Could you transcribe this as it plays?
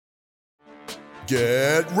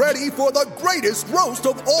Get ready for the greatest roast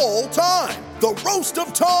of all time, the Roast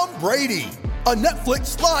of Tom Brady, a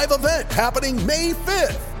Netflix live event happening May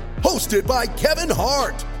 5th. Hosted by Kevin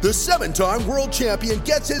Hart, the 7-time world champion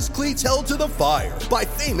gets his cleats held to the fire by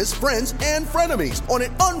famous friends and frenemies on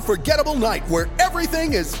an unforgettable night where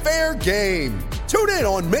everything is fair game. Tune in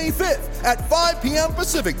on May 5th at 5 p.m.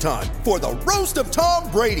 Pacific time for the Roast of Tom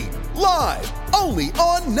Brady, live only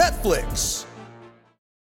on Netflix.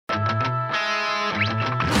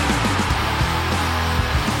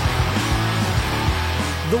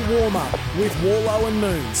 The warm-up with Warlow and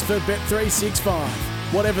Moons for Bet365.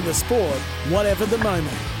 Whatever the sport, whatever the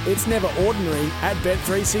moment. It's never ordinary at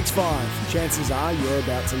Bet365. Chances are you're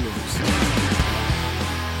about to lose.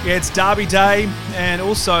 Yeah, it's Derby Day and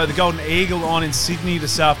also the Golden Eagle on in Sydney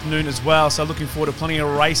this afternoon as well. So looking forward to plenty of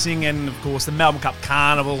racing and, of course, the Melbourne Cup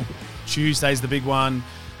Carnival. Tuesday's the big one.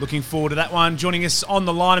 Looking forward to that one. Joining us on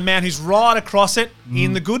the line, a man who's right across it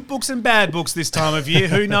in the good books and bad books this time of year.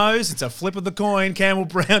 Who knows? It's a flip of the coin. Campbell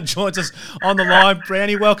Brown joins us on the line.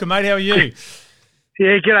 Brownie, welcome, mate. How are you?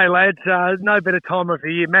 Yeah, g'day, lads. No better time of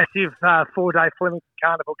the year. Massive 4-day Flemington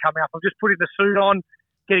Carnival coming up. I'm just putting the suit on,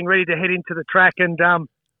 getting ready to head into the track. And,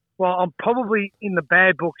 well, I'm probably in the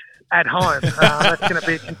bad books at home. That's going to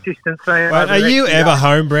be a consistent theme. Wait, are you ever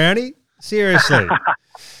home, Brownie? Seriously?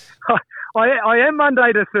 I am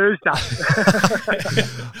Monday to Thursday.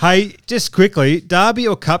 Hey, just quickly, Derby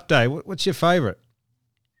or Cup Day? What's your favourite?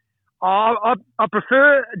 I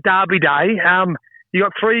prefer Derby Day. You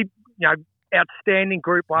got three, outstanding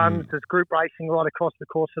Group 1s. There's group racing right across the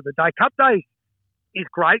course of the day. Cup Day is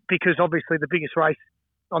great because obviously the biggest race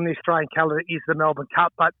on the Australian calendar is the Melbourne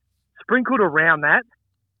Cup, but sprinkled around that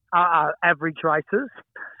are average races.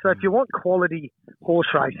 So if you want quality horse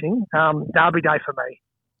racing, Derby Day for me.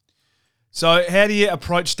 So how do you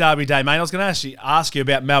approach Derby Day, mate? I was going to actually ask you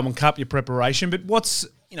about Melbourne Cup, your preparation, but what's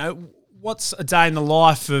a day in the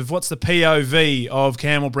life of, what's the POV of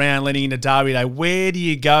Campbell Brown leading into Derby Day? Where do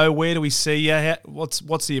you go? Where do we see you?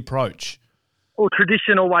 What's the approach? Well,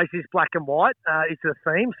 tradition always is black and white is the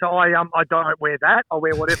theme. So I don't wear that. I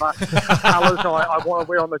wear whatever colours I want to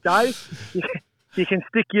wear on the day. You can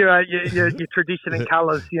stick your tradition and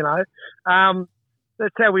colours,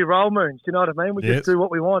 That's how we roll, Moons. You know what I mean? We just do what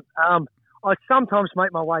we want. I sometimes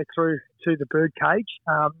make my way through to the birdcage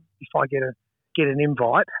if I get an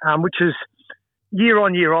invite, which is year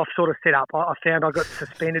on, year off sort of set up. I found I got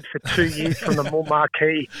suspended for 2 years from the Moore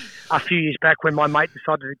Marquee a few years back when my mate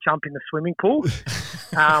decided to jump in the swimming pool.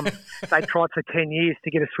 They tried for 10 years to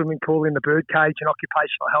get a swimming pool in the birdcage and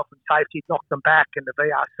occupational health and safety, knocked them back in the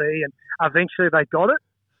VRC, and eventually they got it,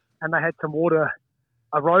 and they had some water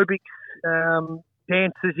aerobics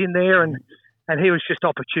dancers in there, and he was just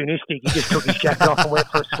opportunistic. He just took his jacket off and went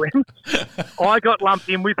for a swim. I got lumped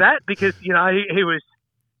in with that because, he was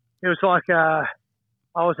like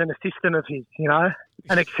I was an assistant of his,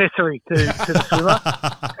 an accessory to the swimmer.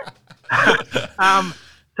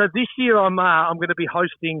 So this year I'm going to be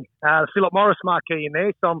hosting the Philip Morris Marquee in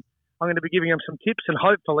there, so I'm going to be giving them some tips, and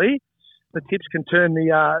hopefully the tips can turn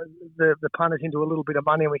the punters into a little bit of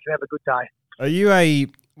money and we can have a good day. Are you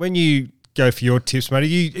when you go for your tips, mate,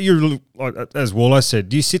 you're like, as Wallo said,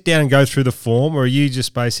 do you sit down and go through the form, or are you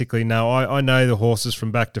just basically, no, I know the horses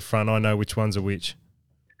from back to front, I know which ones are which?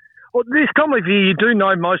 Well, this time of year you do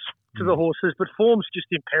know most of the horses, but form's just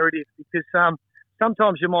imperative because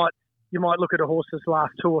sometimes you might look at a horse's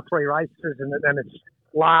last 2 or 3 races and it's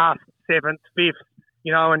last, 7th, 5th,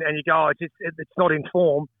 and you go, it's not in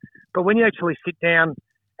form. But when you actually sit down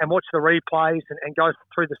and watch the replays and go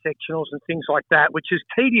through the sectionals and things like that, which is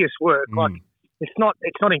tedious work. Like it's not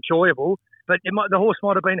enjoyable, but the horse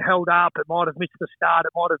might have been held up, it might have missed the start,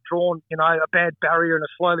 it might have drawn a bad barrier in a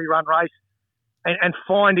slowly run race, and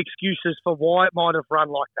find excuses for why it might have run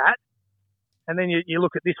like that. And then you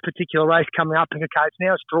look at this particular race coming up and okay,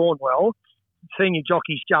 it's drawn well. Senior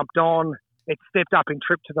jockeys jumped on, it stepped up in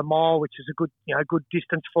trip to the mile, which is a good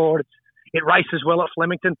distance for it. It races well at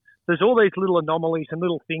Flemington. There's all these little anomalies and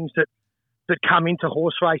little things that come into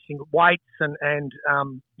horse racing, weights and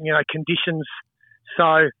conditions.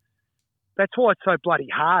 So that's why it's so bloody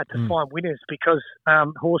hard to find winners because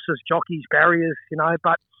horses, jockeys, barriers,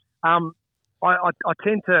 But I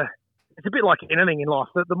tend to. It's a bit like anything in life.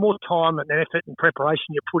 The more time and effort and preparation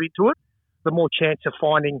you put into it, the more chance of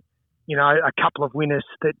finding, a couple of winners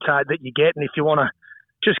that you get. And if you want to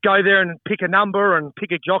just go there and pick a number and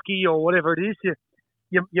pick a jockey or whatever it is,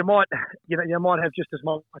 you might have just as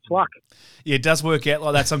much luck. Yeah, it does work out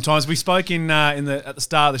like that sometimes. We spoke at the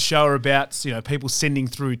start of the show about people sending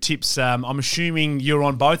through tips. I'm assuming you're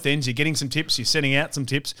on both ends. You're getting some tips, you're sending out some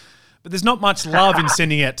tips, but there's not much love in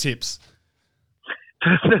sending out tips.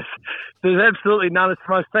 there's absolutely none. It's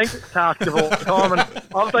the most thankless task of all time. And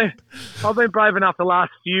I've been brave enough the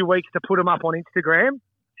last few weeks to put them up on Instagram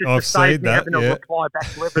just to save me having to reply back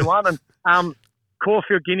to everyone. And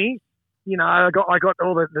Caulfield Guineas, you know, I got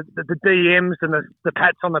all the DMs and the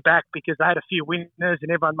pats on the back because they had a few winners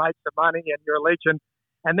and everyone made some money and you're a legend.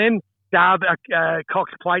 And then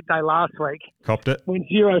Cox Plate Day last week. Copped it. Went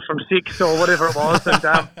 0 from 6 or whatever it was.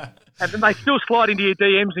 And then they still slide into your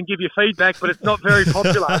DMs and give you feedback, but it's not very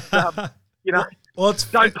popular. You know,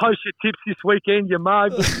 don't post your tips this weekend, you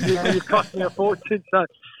mug. You've cost me a fortune. So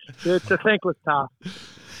it's a thankless task.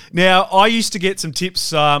 Now, I used to get some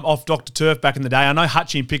tips off Dr. Turf back in the day. I know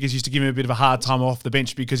Hutchie and Pickers used to give him a bit of a hard time off the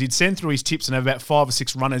bench because he'd send through his tips and have about 5 or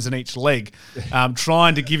 6 runners in each leg,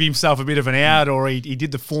 trying to give himself a bit of an out, or he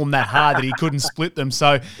did the form that hard that he couldn't split them.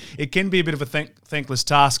 So it can be a bit of a thankless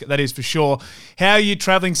task, that is for sure. How are you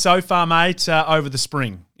travelling so far, mate, over the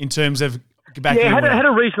spring in terms of back? Yeah, had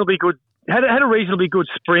a reasonably good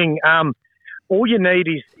spring. All you need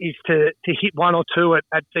is to hit 1 or 2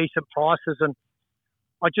 at decent prices, and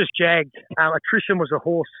I just jagged. Attrition was a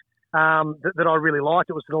horse that I really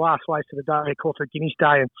liked. It was the last race of the day, Caulfield Guineas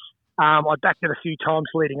Day, and I backed it a few times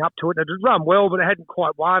leading up to it. And it had run well, but it hadn't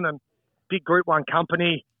quite won. And big Group 1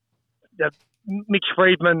 company, Mitch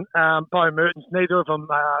Friedman, Bo Mertens, neither of them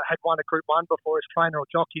had won a Group 1 before as trainer or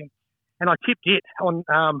jockey. And I tipped it on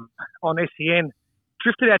SEN,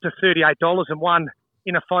 drifted out to $38 and won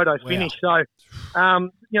in a photo finish. So,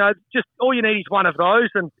 you know, just all you need is one of those.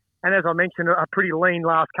 And as I mentioned, a pretty lean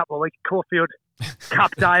last couple of weeks. Caulfield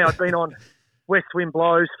Cup Day, I'd been on West Wind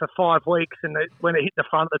Blows for 5 weeks, and when it hit the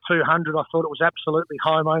front of the 200, I thought it was absolutely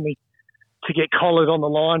home, only to get collared on the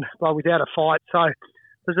line without a fight. So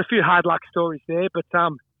there's a few hard luck stories there, but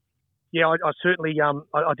yeah, I certainly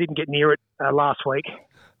I didn't get near it last week.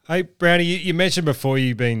 Hey, Brownie, you mentioned before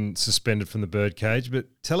you've been suspended from the birdcage, but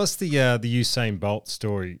tell us the Usain Bolt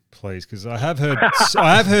story, please, because I have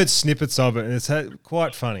heard snippets of it, and it's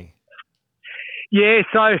quite funny. Yeah,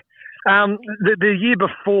 so the year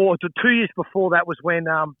before, 2 years before that was when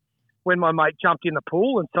my mate jumped in the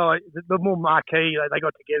pool, and so the more marquee, they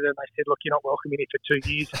got together and they said, "Look, you're not welcome in here for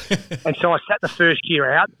 2 years," and so I sat the first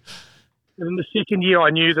year out. And the second year, I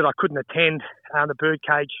knew that I couldn't attend the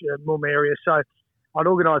birdcage Moom area, so I'd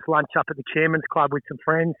organised lunch up at the Chairman's Club with some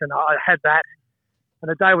friends, and I had that. And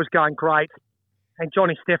the day was going great. And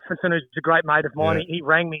Johnny Stephenson, who's a great mate of mine, he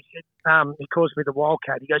rang me. He said, he calls me the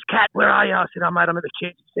Wildcat. He goes, "Cat, where are you?" I said, "Oh, mate, I'm at the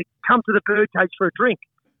Chairman's." He said, "Come to the birdcage for a drink."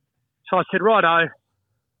 So I said, "Righto."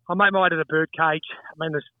 I'll make my way to the birdcage. I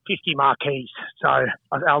mean, there's 50 marquees. So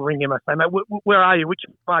I'll ring him. I say, "Mate, where are you? Which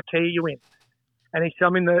marquee are you in?" And he said,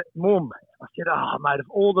 "I'm in the Moom." I said, "Oh, mate, of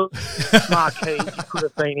all the marquees you could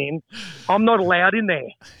have been in, I'm not allowed in there."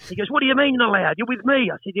 He goes, "What do you mean you're not allowed? You're with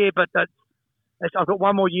me." I said, "Yeah, but I've got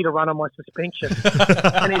 1 more year to run on my suspension."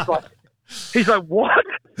 And he's like, "What?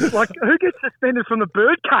 Like, who gets suspended from the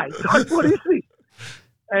birdcage? Like, what is this?"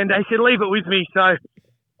 And he said, "Leave it with me." So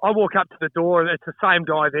I walk up to the door, and it's the same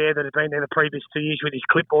guy there that had been there the previous 2 years with his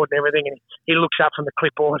clipboard and everything, and he looks up from the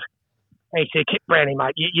clipboard. And he said, "Brownie,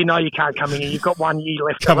 mate, you know you can't come in here. You've got 1 year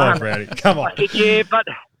left to run." Come on, Brownie. Come on. I said, "Yeah, but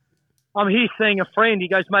I'm here seeing a friend." He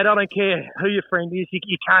goes, "Mate, I don't care who your friend is.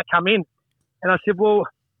 You can't come in." And I said, "Well,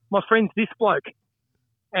 my friend's this bloke."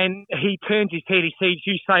 And he turns his head. He sees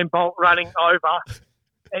Usain Bolt running over.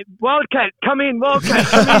 And, "Wildcat, come in. Wildcat,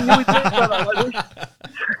 come in. You're with me, brother." Like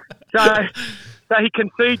this. So he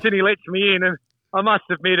concedes and he lets me in. And I must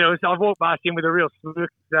admit, I walked past him with a real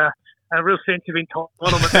smirk. A real sense of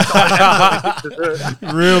entitlement.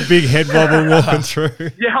 Real big head wobble walking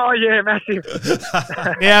through. Yeah, massive.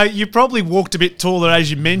 Now, you probably walked a bit taller,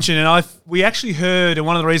 as you mentioned, and we actually heard, and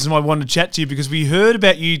one of the reasons why I wanted to chat to you, because we heard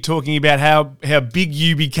about you talking about how big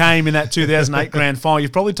you became in that 2008 Grand Final.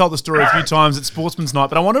 You've probably told the story a few times at Sportsman's Night,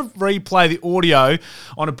 but I want to replay the audio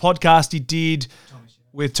on a podcast you did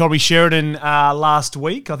with Tommy Sheridan last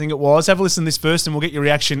week, I think it was. Have a listen to this first and we'll get your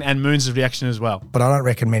reaction and Moons' reaction as well. But I don't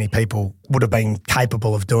reckon many people would have been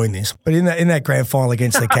capable of doing this. But in that grand final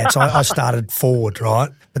against the Cats, I started forward,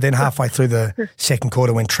 right? But then halfway through the second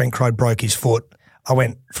quarter when Trent Croad broke his foot, I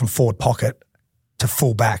went from forward pocket to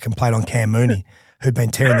full back and played on Cam Mooney, who'd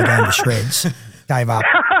been tearing the game to shreds, gave up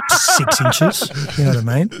 6 inches, you know what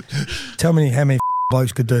I mean? Tell me how many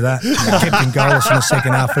blokes could do that. Kept him goalless in the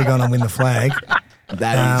second half, we got on and win the flag.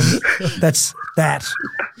 That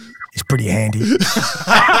is pretty handy.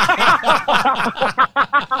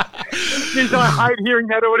 Jeez, I hate hearing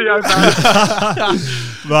that audio, mate.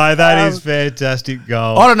 Mate, that is fantastic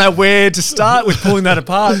goal. I don't know where to start with pulling that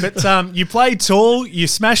apart, but you played tall, you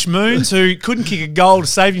smashed Moons, who couldn't kick a goal to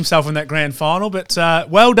save himself in that grand final, but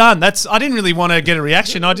well done. I didn't really want to get a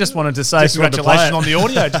reaction. I just wanted to say congratulations on the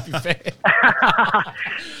audio, to be fair.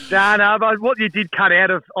 No, but what you did cut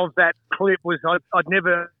out of that clip was I'd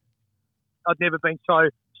never been so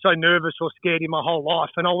nervous or scared in my whole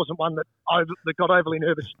life, and I wasn't one that got overly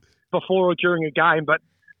nervous before or during a game, but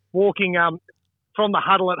walking from the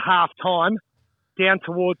huddle at half time down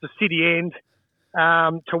towards the city end,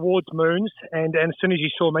 towards Moons, and as soon as you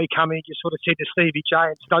saw me coming, you sort of said to Stevie J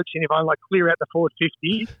and Stokes in everyone, like, clear out the forward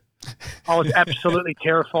 50. I was absolutely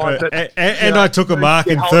terrified. And I took a mark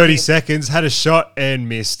in 30 seconds, had a shot and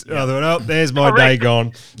missed. Yeah. I thought, oh, there's my day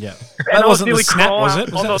gone. Yeah. That wasn't the snap, was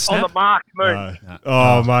it? On the mark, Moon. No.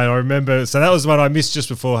 Oh, mate, I remember. So that was one I missed just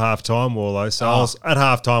before half-time, Warlow. So I was, at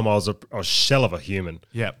half-time, I was a shell of a human.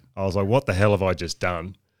 Yeah. I was like, what the hell have I just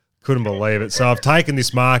done? Couldn't believe it. So I've taken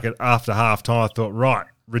this mark after half-time. I thought, right,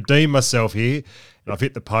 redeem myself here. And I've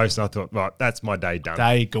hit the post and I thought, right, that's my day done.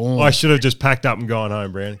 Day gone. I should have just packed up and gone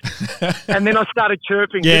home, Brownie. And then I started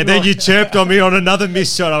chirping. Yeah, then you chirped on me on another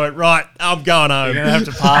missed shot. I went, right, I'm going home. You're going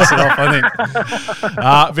to have to pass it off, I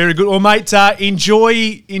think. Very good. Well, mate,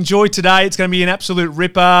 enjoy today. It's going to be an absolute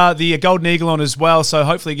ripper. The Golden Eagle on as well, so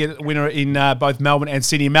hopefully you get a winner in both Melbourne and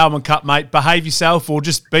Sydney. Melbourne Cup, mate. Behave yourself or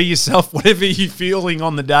just be yourself. Whatever you're feeling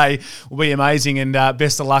on the day will be amazing, and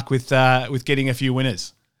best of luck with getting a few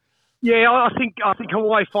winners. Yeah, I think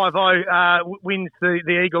Hawaii 5-0 wins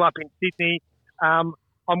the Eagle up in Sydney. I'm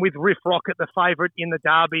with Riff Rocket, the favourite in the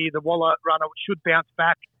Derby. The Waller runner should bounce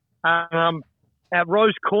back.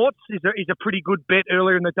 Rose Courts is a pretty good bet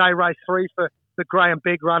earlier in the day, race 3 for the Graham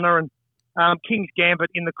Begg runner, and King's Gambit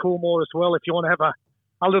in the Coolmore as well. If you want to have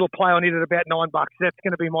a little play on it at about $9, that's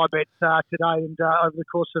going to be my bet today and over the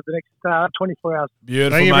course of the next 24 hours.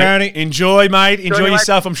 Beautiful, Thank you, mate. Brownie. Enjoy, mate. Enjoy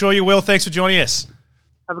yourself. Mate. I'm sure you will. Thanks for joining us.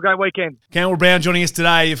 Have a great weekend. Campbell Brown joining us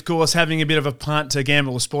today, of course, having a bit of a punt to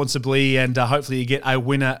gamble responsibly, and hopefully you get a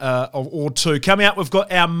winner or two. Coming up, we've got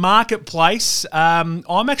our marketplace.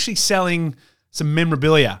 I'm actually selling some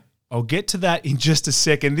memorabilia. I'll get to that in just a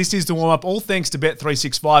second. This is the warm-up, all thanks to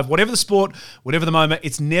Bet365. Whatever the sport, whatever the moment,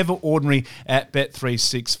 it's never ordinary at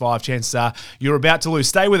Bet365. Chances are you're about to lose.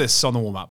 Stay with us on the warm-up.